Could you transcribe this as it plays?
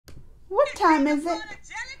What time is it?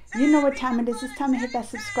 You know what time it is. It's time to hit that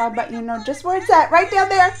subscribe button. You know just where it's at. Right down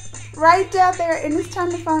there. Right down there. And it's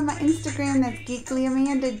time to follow my Instagram. That's Geekly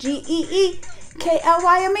Amanda. Geekly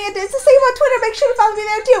Amanda. It's the same on Twitter. Make sure to follow me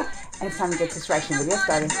there too. And it's time to get this reaction video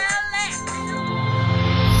started.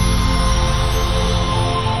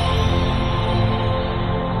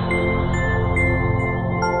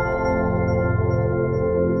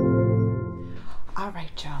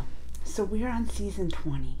 Alright, y'all. So we're on season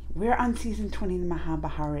 20. We're on season 20 of the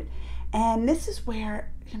Mahabharat. And this is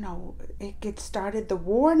where, you know, it gets started. The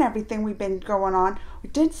war and everything we've been going on.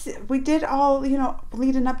 We did all, you know,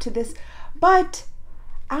 leading up to this. But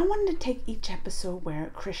I wanted to take each episode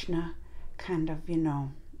where Krishna kind of, you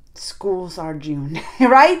know, schools Arjun,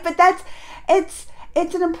 right? But it's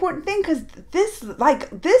an important thing because this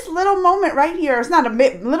little moment right here, it's not a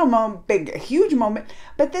little moment, a huge moment,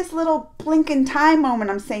 but this little blink in time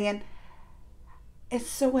moment, I'm saying, it's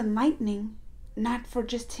so enlightening, not for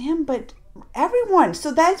just him, but everyone.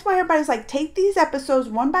 So that's why everybody's like, take these episodes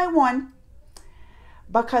one by one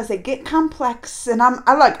because they get complex. And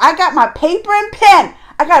I got my paper and pen.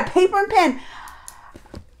 I got a paper and pen.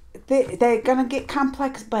 They're going to get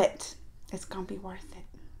complex, but it's going to be worth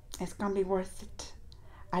it. It's going to be worth it.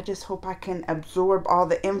 I just hope I can absorb all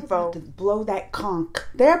the info to blow that conch.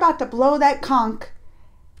 They're about to blow that conch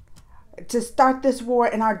to start this war.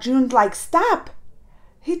 And Arjun's like, stop.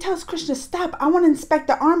 He tells Krishna, stop. I want to inspect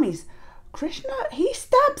the armies. Krishna, he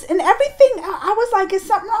stops and everything. I was like, is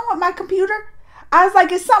something wrong with my computer? I was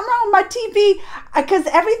like, is something wrong with my TV? Because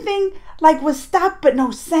everything like was stopped, but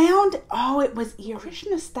no sound. Oh, it was eerie.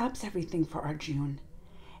 Krishna stops everything for Arjun.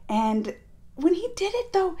 And when he did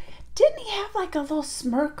it though, didn't he have like a little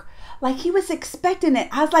smirk? Like he was expecting it.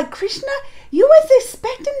 I was like, Krishna, you was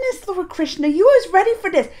expecting this, Lord Krishna. You was ready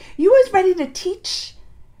for this. You was ready to teach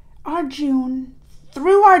Arjun,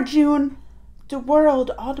 through Arjun, the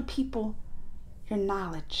world, all the people, your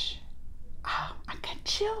knowledge. Oh, I got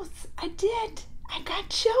chills. I did. I got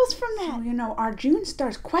chills from that. So, you know, Arjun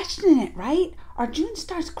starts questioning it, right? Arjun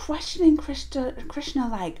starts questioning Krishna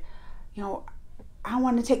like, you know, I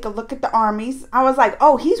want to take a look at the armies. I was like,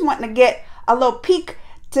 oh, he's wanting to get a little peek.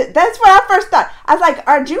 That's what I first thought. I was like,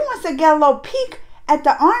 Arjun wants to get a little peek at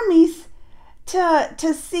the armies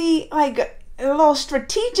to see like a little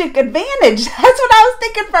strategic advantage. That's what I was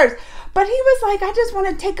thinking first. But he was like, I just want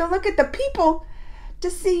to take a look at the people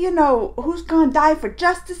to see, you know, who's going to die for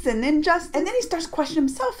justice and injustice. And then he starts questioning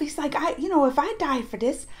himself. He's like, you know, if I die for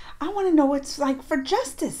this, I want to know what it's like for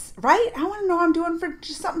justice, right? I want to know I'm doing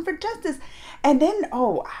something for justice. And then,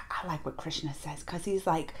 oh, I like what Krishna says because he's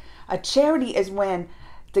like, a charity is when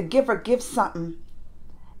the giver gives something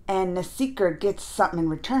and the seeker gets something in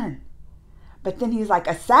return. But then he's like,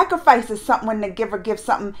 a sacrifice is something when the giver gives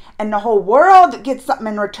something and the whole world gets something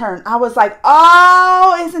in return. I was like,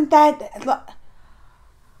 oh, isn't that... Look.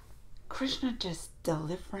 Krishna just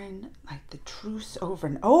delivering like the truths over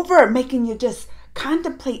and over, making you just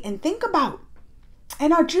contemplate and think about.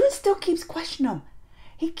 And Arjun still keeps questioning him.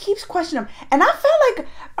 He keeps questioning him. And I felt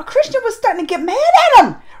like Krishna was starting to get mad at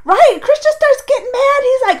him. Right? Krishna starts getting mad.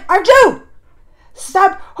 He's like, Arjun,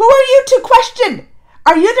 stop. Who are you to question?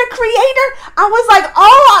 Are you the creator? I was like,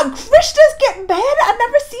 oh, Krishna's getting mad. I've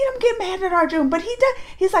never seen him get mad at Arjun. But he does.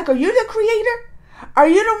 He's like, are you the creator? Are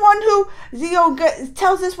you the one who, you know,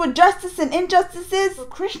 tells us what justice and injustice is?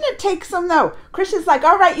 Krishna takes him though. Krishna's like,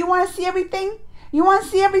 all right, you want to see everything? You want to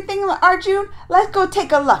see everything, Arjun? Let's go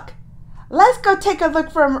take a look. Let's go take a look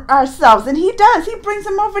for ourselves. And he does. He brings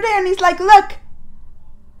him over there and he's like, look.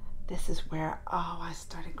 This is where, oh, I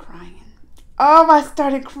started crying. Oh, I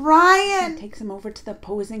started crying. He takes him over to the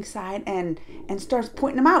opposing side and starts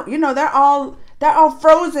pointing them out. You know, they're all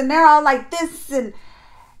frozen. They're all like this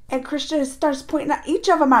and Krishna starts pointing out each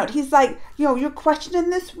of them out. He's like, you know, you're questioning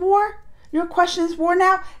this war? You're questioning this war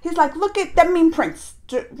now? He's like, look at that mean prince.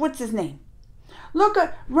 What's his name? Look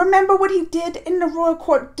at, remember what he did in the royal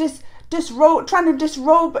court, trying to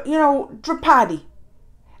disrobe, you know, Draupadi.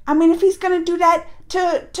 I mean, if he's going to do that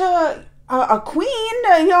to a queen,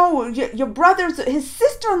 you know, your brother's, his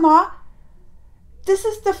sister-in-law, this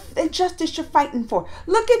is the injustice you're fighting for.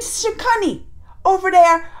 Look at Shikani over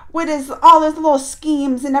there with all his little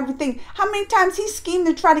schemes and everything. How many times he schemed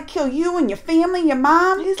to try to kill you and your family, your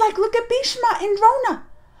mom? He's like, look at Bhishma and Drona.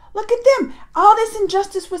 Look at them. All this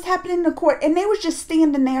injustice was happening in the court and they was just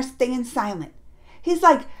standing there, staying silent. He's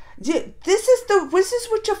like, this is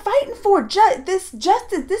what you're fighting for. This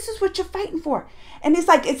justice, this is what you're fighting for. And he's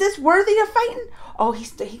like, is this worthy of fighting? Oh,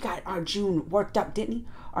 he got Arjun worked up, didn't he?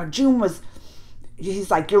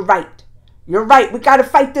 He's like, you're right. You're right. We got to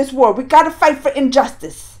fight this war. We got to fight for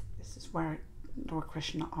injustice. This is where Lord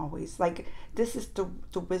Krishna always. Like, this is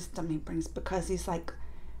the wisdom he brings, because he's like,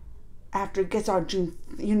 after he gets Arjun,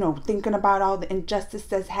 thinking about all the injustice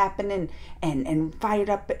that's happening and fired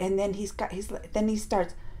up, and then he's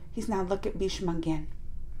now look at Bhishma again.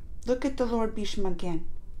 Look at the Lord Bhishma again.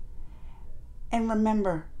 And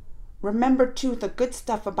remember too the good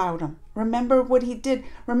stuff about him. Remember what he did.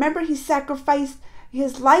 Remember he sacrificed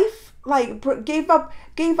his life, like gave up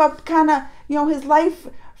kind of, his life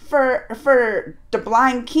for the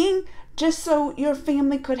blind king, just so your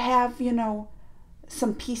family could have,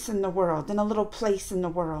 some peace in the world and a little place in the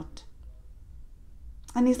world.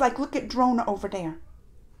 And he's like, look at Drona over there,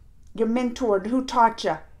 your mentor who taught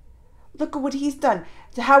you. Look at what he's done,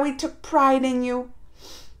 how he took pride in you,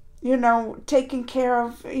 taking care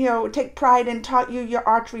of, take pride and taught you your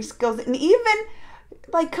archery skills, and even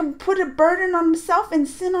like put a burden on himself and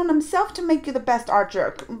sin on himself to make you the best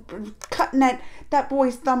archer, cutting that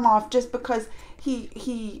boy's thumb off just because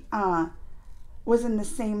he was in the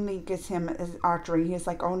same league as him as archery. He's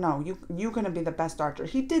like, oh no, you're gonna be the best archer.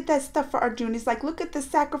 He did that stuff for Arjun. He's like, look at the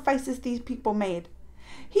sacrifices these people made.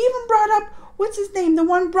 He even brought up, what's his name, the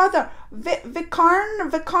one brother,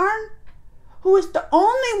 Vikarn, who was the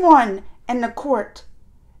only one in the court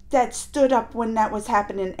that stood up when that was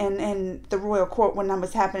happening, and the royal court when that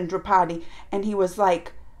was happening, Draupadi. And he was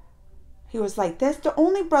like, that's the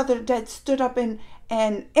only brother that stood up and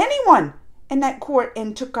anyone in that court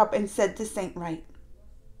and took up and said, this ain't right.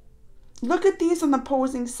 Look at these on the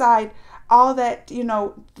opposing side, all that,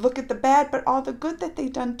 look at the bad, but all the good that they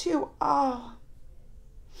done too. Oh,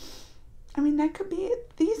 I mean, that could be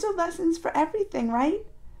it. These are lessons for everything, right?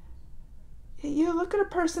 You look at a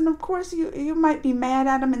person, of course, you might be mad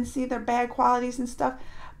at them and see their bad qualities and stuff.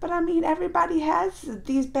 But I mean, everybody has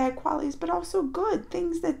these bad qualities, but also good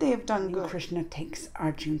things that they have done good. Krishna takes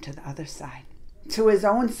Arjun to the other side, to his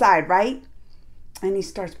own side, right? And he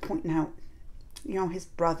starts pointing out, his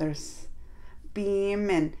brothers,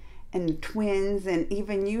 Bhim and twins, and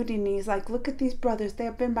even Yudi. And he's like, look at these brothers. They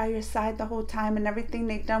have been by your side the whole time, and everything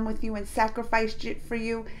they've done with you and sacrificed it for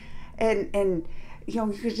you. And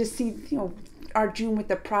you could just see, Arjun with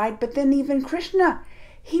the pride. But then even Krishna,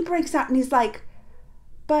 he breaks out and he's like,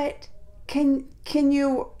 but can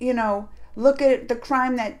you, look at the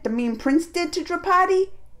crime that the mean prince did to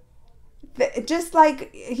Draupadi? Just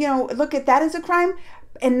like, look at that as a crime,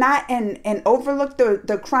 and not and overlook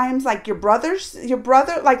the crimes like your brother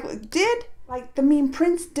like did, like the mean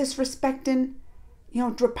prince disrespecting,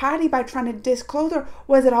 Draupadi by trying to disclothe her.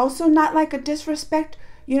 Was it also not like a disrespect?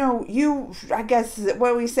 I guess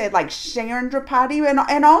what we said, like sharing Draupadi,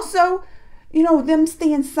 and also, them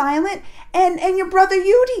staying silent, and your brother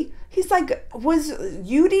Yudi. He's like, was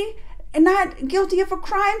Yudi not guilty of a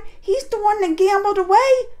crime? He's the one that gambled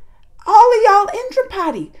away all of y'all in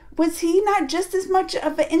Draupadi. Was he not just as much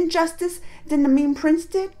of an injustice than the mean prince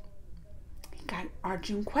did? He got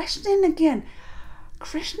Arjun questioning again.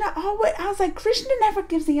 Krishna always, I was like, Krishna never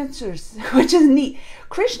gives answers, which is neat.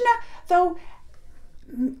 Krishna, though,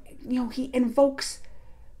 he invokes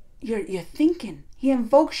your thinking. He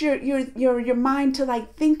invokes your mind to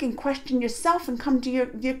like think and question yourself and come to your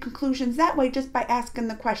conclusions that way, just by asking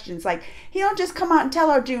the questions. Like, he don't just come out and tell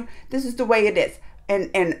Arjun, this is the way it is,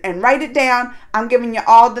 and write it down. I'm giving you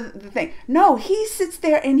all the thing. No, he sits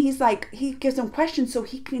there and he's like, he gives him questions so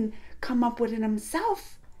he can come up with it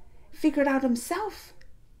himself, figure it out himself.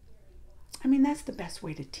 I mean, that's the best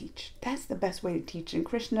way to teach. That's the best way to teach. And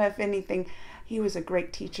Krishna, if anything, he was a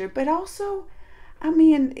great teacher. But also, I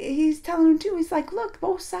mean, he's telling him too, he's like, look,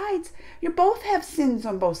 both sides, you both have sins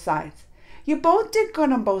on both sides. You both did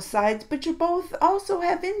good on both sides, but you both also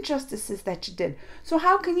have injustices that you did. So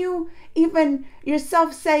how can you even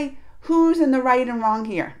yourself say who's in the right and wrong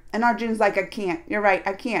here? And Arjun's like, I can't. You're right,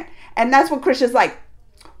 I can't. And that's what Krishna's like,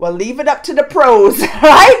 well, leave it up to the pros,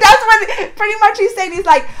 right? That's what pretty much he's saying. He's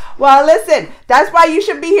like, well, listen, that's why you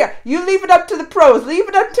should be here. You leave it up to the pros. Leave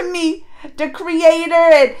it up to me, the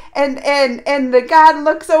creator, and the God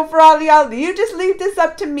looks over all y'all. You just leave this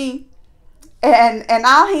up to me, and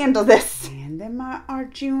I'll handle this. And then my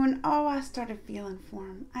Arjun, I started feeling for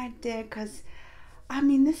him. I did, because, I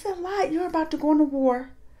mean, this is a lot. You're about to go into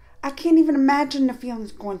war. I can't even imagine the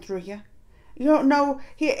feelings going through you. You don't know.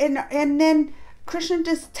 And then Krishna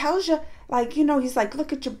just tells you, like, he's like,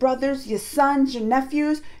 look at your brothers, your sons, your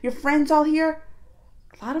nephews, your friends all here.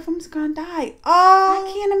 A lot of them's gonna die. Oh,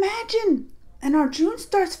 I can't imagine. And Arjun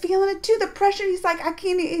starts feeling it too, the pressure. He's like,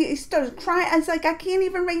 he starts crying. It's like, I can't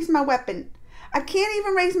even raise my weapon. I can't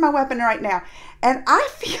even raise my weapon right now. And I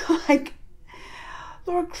feel like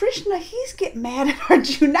Lord Krishna, he's getting mad at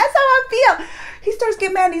Arjun. That's how I feel. He starts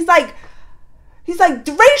getting mad. He's like, He's like,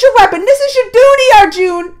 raise your weapon. This is your duty,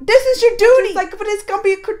 Arjun. This is your duty. He's like, but it's going to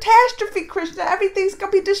be a catastrophe, Krishna. Everything's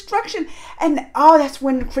going to be destruction. And that's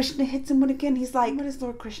when Krishna hits him with again. He's like, what does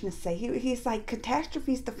Lord Krishna say? He's like,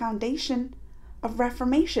 catastrophe is the foundation of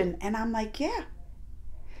reformation. And I'm like, yeah.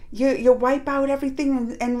 You wipe out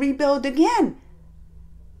everything and rebuild again.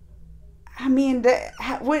 I mean,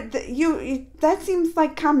 that seems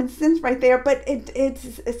like common sense right there, but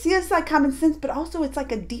it seems like common sense, but also it's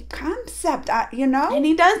like a deep concept, you know? And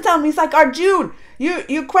he does tell me, he's like, Arjun,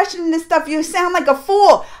 you're questioning this stuff, you sound like a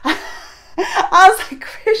fool. I was like,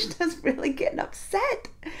 Krishna's really getting upset.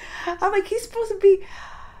 I'm like, he's supposed to be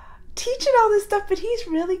teaching all this stuff, but he's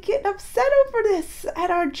really getting upset over this.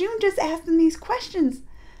 And Arjun just asking these questions.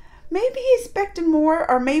 Maybe he's expecting more,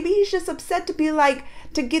 or maybe he's just upset to be like,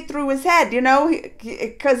 to get through his head, you know?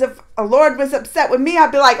 Because if a Lord was upset with me,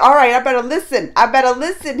 I'd be like, all right, I better listen. I better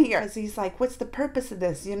listen here. Because he's like, what's the purpose of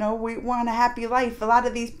this? You know, we want a happy life. A lot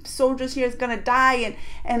of these soldiers here is going to die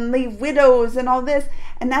and leave widows and all this.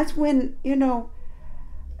 And that's when, you know,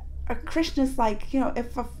 Krishna's like, you know,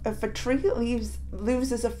 if a tree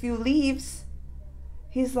loses a few leaves,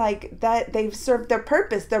 he's like, that they've served their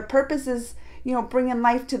purpose. Their purpose is, you know, bringing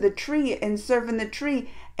life to the tree and serving the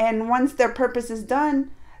tree. And once their purpose is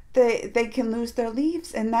done, they can lose their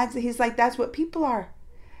leaves. And he's like, that's what people are.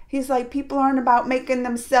 He's like, people aren't about making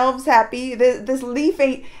themselves happy. This leaf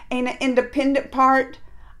ain't an independent part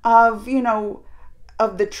of, you know,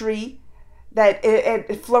 of the tree, that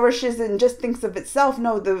it flourishes and just thinks of itself.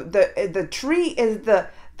 No, the tree is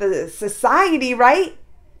the society, right?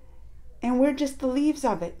 And we're just the leaves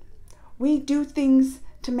of it. We do things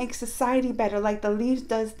to make society better, like the leaves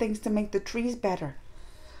does things to make the trees better.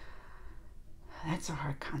 That's a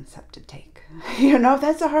hard concept to take. You know,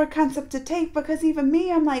 that's a hard concept to take, because even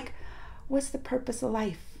me, I'm like, what's the purpose of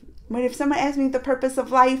life? But if someone asks me the purpose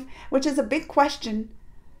of life, which is a big question,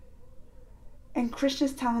 and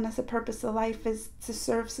Krishna's telling us the purpose of life is to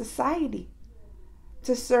serve society,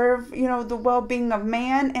 to serve, you know, the well-being of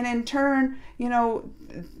man, and in turn, you know,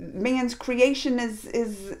 man's creation is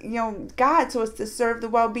you know, God, so it's to serve the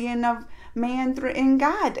well-being of man in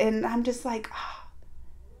God. And I'm just like, oh.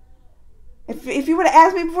 If you would have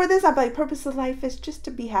asked me before this, I'd be like, purpose of life is just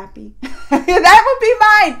to be happy. That would be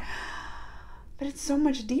mine. But it's so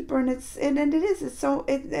much deeper, and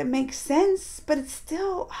it makes sense, but it's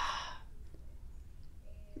still,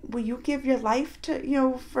 will you give your life to, you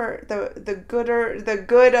know, for the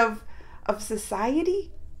good of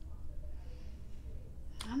society?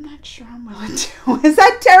 I'm not sure I'm willing to. Is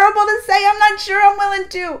that terrible to say? I'm not sure I'm willing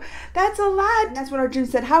to. That's a lot. And that's what Arjun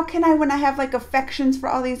said. How can I, when I have like affections for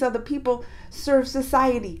all these other people, serve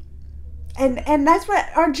society? And that's what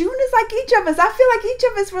Arjun is like each of us. I feel like each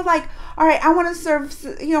of us were like, all right, I want to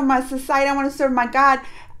serve, you know, my society. I want to serve my God.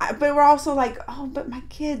 But we're also like, oh, but my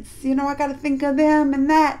kids, you know, I got to think of them and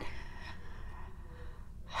that.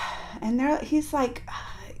 And he's like,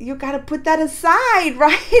 you got to put that aside,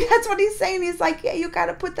 right? That's what he's saying. He's like, yeah, you got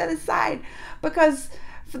to put that aside, because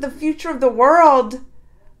for the future of the world,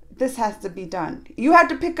 this has to be done. You have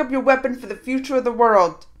to pick up your weapon for the future of the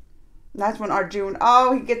world. And that's when Arjun,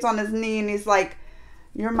 he gets on his knee and he's like,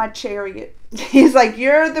 you're my chariot. He's like,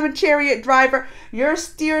 you're the chariot driver. You're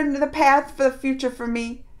steering the path for the future for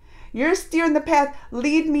me. You're steering the path.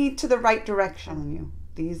 Lead me to the right direction.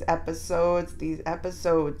 These episodes,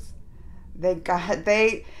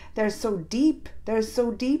 they're so deep. They're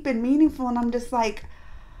so deep and meaningful. And I'm just like,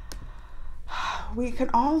 we can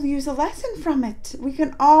all use a lesson from it. We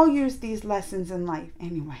can all use these lessons in life.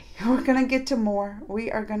 Anyway, we're going to get to more. We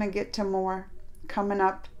are going to get to more coming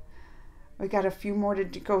up. We got a few more to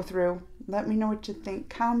go through. Let me know what you think.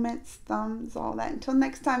 Comments, thumbs, all that. Until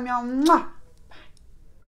next time, y'all. Mwah!